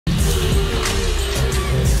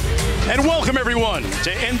And welcome everyone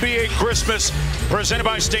to NBA Christmas, presented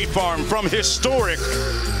by State Farm from historic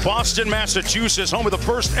Boston, Massachusetts, home of the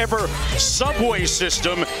first ever subway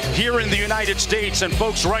system here in the United States. And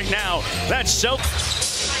folks, right now, that's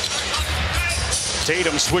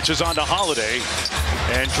Tatum switches on to Holiday,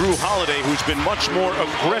 and Drew Holiday, who's been much more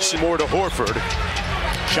aggressive, more to Horford.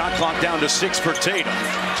 Shot clock down to 6 for Tatum.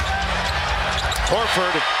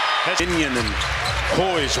 Horford has Indian and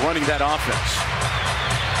poise running that offense.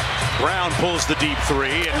 Brown pulls the deep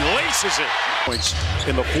three and laces it. Points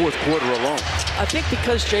in the fourth quarter alone. I think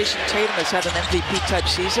because Jason Tatum has had an MVP-type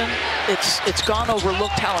season, it's gone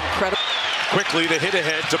overlooked how incredible. Quickly, the hit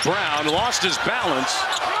ahead to Brown. Lost his balance.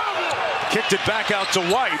 Kicked it back out to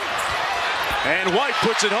White. And White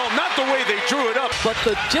puts it home. Not the way they drew it up. But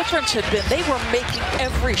the difference had been they were making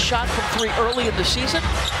every shot from three early in the season.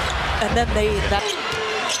 And then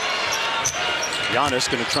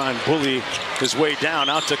Giannis going to try and bully his way down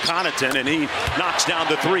out to Connaughton, and he knocks down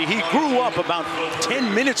the three. He grew up about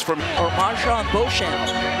 10 minutes from Armanjon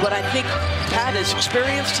Beauchamp, but I think Pat is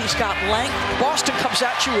experienced. He's got length. Boston comes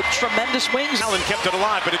at you with tremendous wings. Allen kept it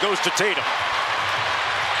alive, but it goes to Tatum.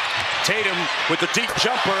 Tatum with the deep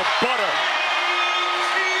jumper, butter.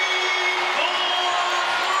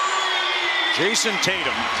 Jason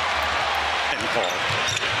Tatum.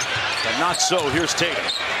 But not so. Here's Tatum.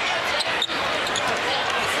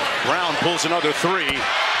 Brown pulls another three.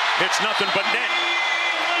 It's nothing but net.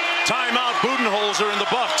 Timeout, Budenholzer and the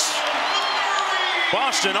Bucks.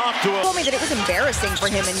 Boston off to a... He told me that it was embarrassing for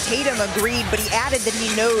him, and Tatum agreed, but he added that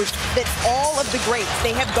he knows that all of the greats,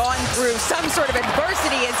 they have gone through some sort of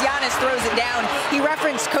adversity as Giannis throws it down. He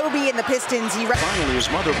referenced Kobe and the Pistons. Finally,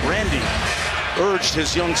 his mother, Brandy, urged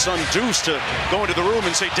his young son, Deuce, to go into the room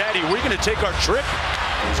and say, "Daddy, we're going to take our trip."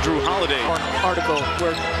 It's Drew Holiday. An article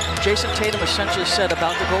where Jason Tatum essentially said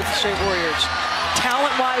about the Golden State Warriors,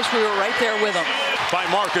 talent-wise, we were right there with him. By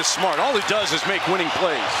Marcus Smart. All he does is make winning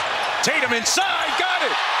plays. Tatum inside, got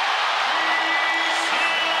it!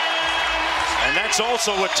 And that's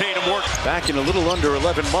also what Tatum worked. Back in a little under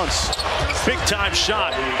 11 months. Big-time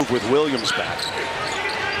shot with Williams back.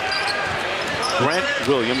 Grant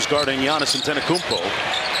Williams guarding Giannis Antetokounmpo.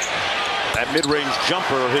 That mid-range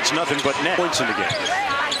jumper hits nothing but net. Points in the game.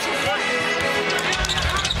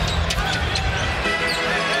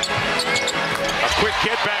 A quick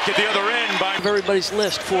get back at the other end by everybody's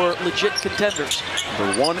list for legit contenders.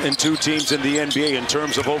 The 1 and 2 teams in the NBA in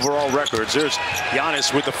terms of overall records. There's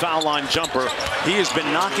Giannis with the foul line jumper. He has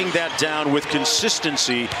been knocking that down with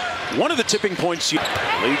consistency. One of the tipping points.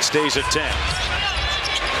 Lead stays at 10.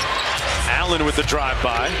 Allen with the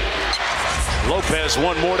drive-by. Lopez,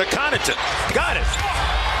 one more to Connaughton. Got it.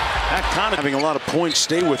 That Connaughton having a lot of points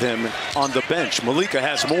stay with him on the bench. Malika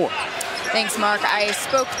has more. Thanks, Mark. I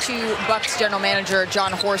spoke to Bucks general manager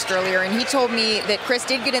John Horst earlier, and he told me that Chris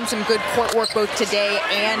did get in some good court work both today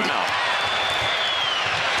and...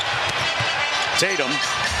 Tatum.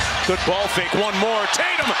 Good ball fake. One more.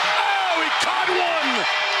 Tatum. Oh, he caught one.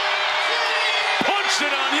 Punched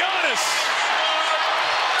it on Giannis.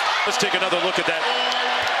 Let's take another look at that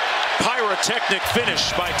pyrotechnic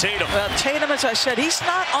finish by Tatum. Well, Tatum, as I said, he's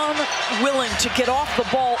not unwilling to get off the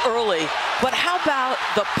ball early, but how about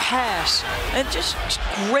the pass? And just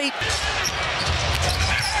great.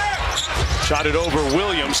 Shot it over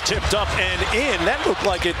Williams, tipped up and in. That looked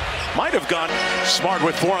like it might have gone. Smart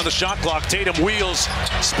with 4 on the shot clock. Tatum wheels,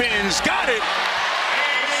 spins, got it.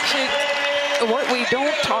 See, what we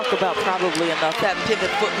don't talk about probably enough, that pivot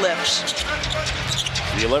foot lifts.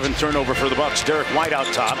 The 11th turnover for the Bucks. Derek White out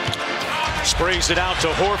top. Sprays it out to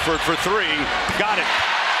Horford for 3. Got it.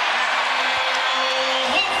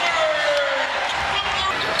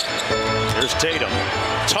 Here's Tatum.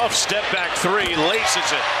 Tough step back 3.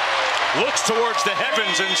 Laces it. Looks towards the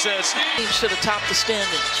heavens and says... He should have topped the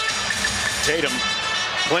standings. Tatum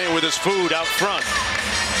playing with his food out front.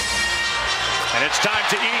 And it's time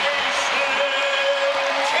to eat.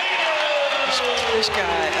 This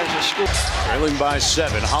guy as a school. Trailing by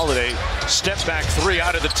 7. Holiday step back 3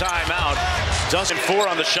 out of the timeout. Doesn't 4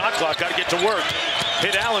 on the shot clock. Got to get to work.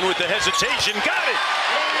 Hit Allen with the hesitation. Got it.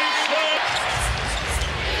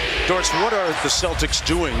 Doris, what are the Celtics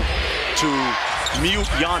doing to mute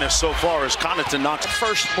Giannis so far as Connaughton knocks?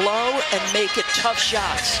 First blow and make it tough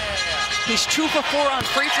shots. He's 2 for 4 on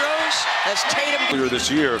free throws as Tatum. Earlier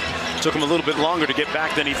this year, took him a little bit longer to get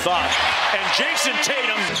back than he thought. And Jason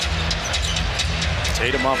Tatum.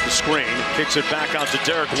 Tatum off the screen, kicks it back out to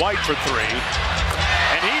Derek White for 3.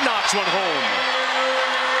 And he knocks one home.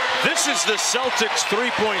 This is the Celtics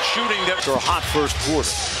 3-point shooting after a hot first quarter.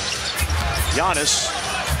 Giannis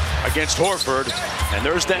against Horford. And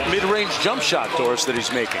there's that mid-range jump shot, Doris, that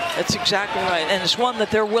he's making. That's exactly right. And it's one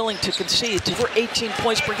that they're willing to concede for 18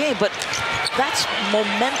 points per game. But that's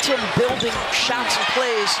momentum-building shots and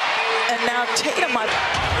plays. And now Tatum,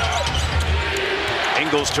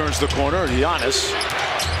 Ingles turns the corner. Giannis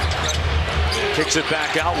kicks it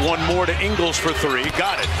back out. One more to Ingles for three.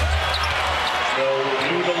 Got it.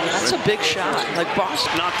 That's a big shot. Like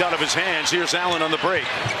Boston. Knocked out of his hands. Here's Allen on the break.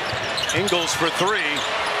 Ingles for three.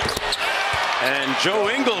 And Joe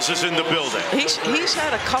Ingles is in the building. He's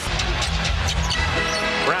had a couple.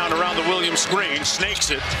 Brown around the Williams screen. Snakes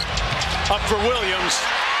it. Up for Williams.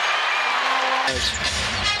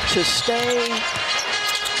 To stay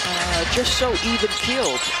just so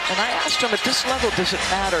even-keeled. And I asked him, at this level, does it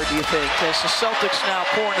matter, do you think? As the Celtics now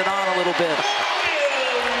pouring it on a little bit.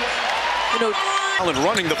 You know, Allen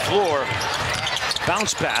running the floor.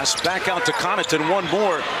 Bounce pass back out to Connaughton. One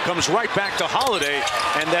more comes right back to Holiday,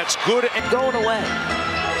 and that's good and going away.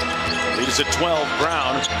 Lead is at 12.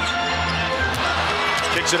 Brown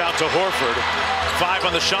kicks it out to Horford. 5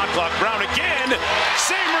 on the shot clock. Brown again.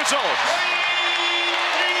 Same result.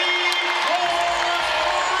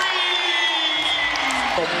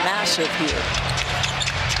 Oh, massive here.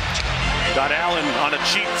 Got Allen on a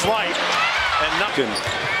cheap flight, and nothing.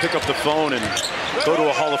 Pick up the phone and go to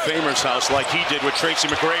a Hall of Famer's house like he did with Tracy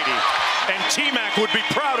McGrady. And T-Mac would be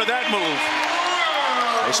proud of that move.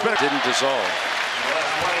 They didn't dissolve.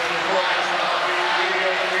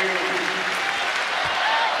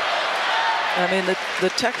 I mean, the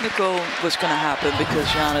technical was going to happen because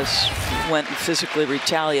Giannis went and physically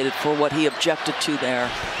retaliated for what he objected to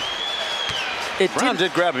there. Brown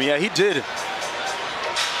did grab him. Yeah, he did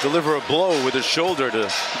deliver a blow with his shoulder to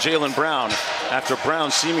Jaylen Brown after Brown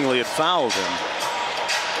seemingly had fouled him.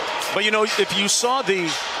 But, you know, if you saw the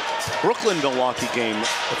Brooklyn-Milwaukee game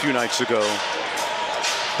a few nights ago,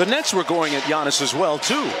 the Nets were going at Giannis as well,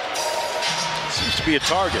 too. Seems to be a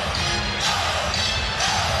target,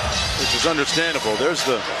 which is understandable. There's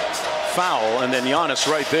the foul, and then Giannis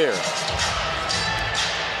right there.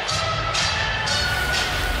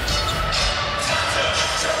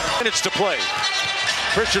 Minutes to play.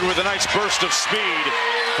 Pritchard with a nice burst of speed.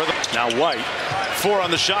 Now White, 4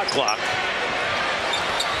 on the shot clock.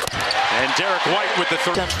 And Derek White with the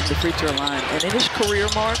third. From the free throw line. And in his career,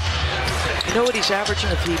 Mark, you know what he's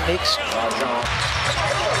averaging if he makes?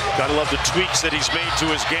 Gotta love the tweaks that he's made to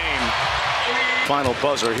his game. Final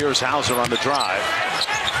buzzer. Here's Hauser on the drive.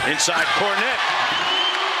 Inside Cornette.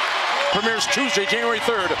 Premieres Tuesday, January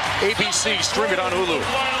 3rd. ABC. Stream it on Hulu.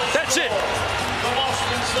 That's it. The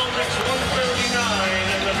Boston Celtics 139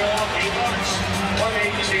 and the Milwaukee Bucks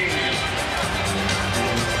 118.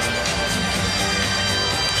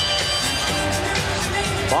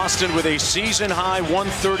 Boston with a season-high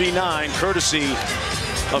 139, courtesy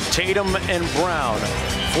of Tatum and Brown.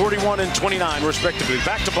 41 and 29, respectively.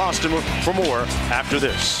 Back to Boston for more after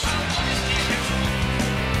this.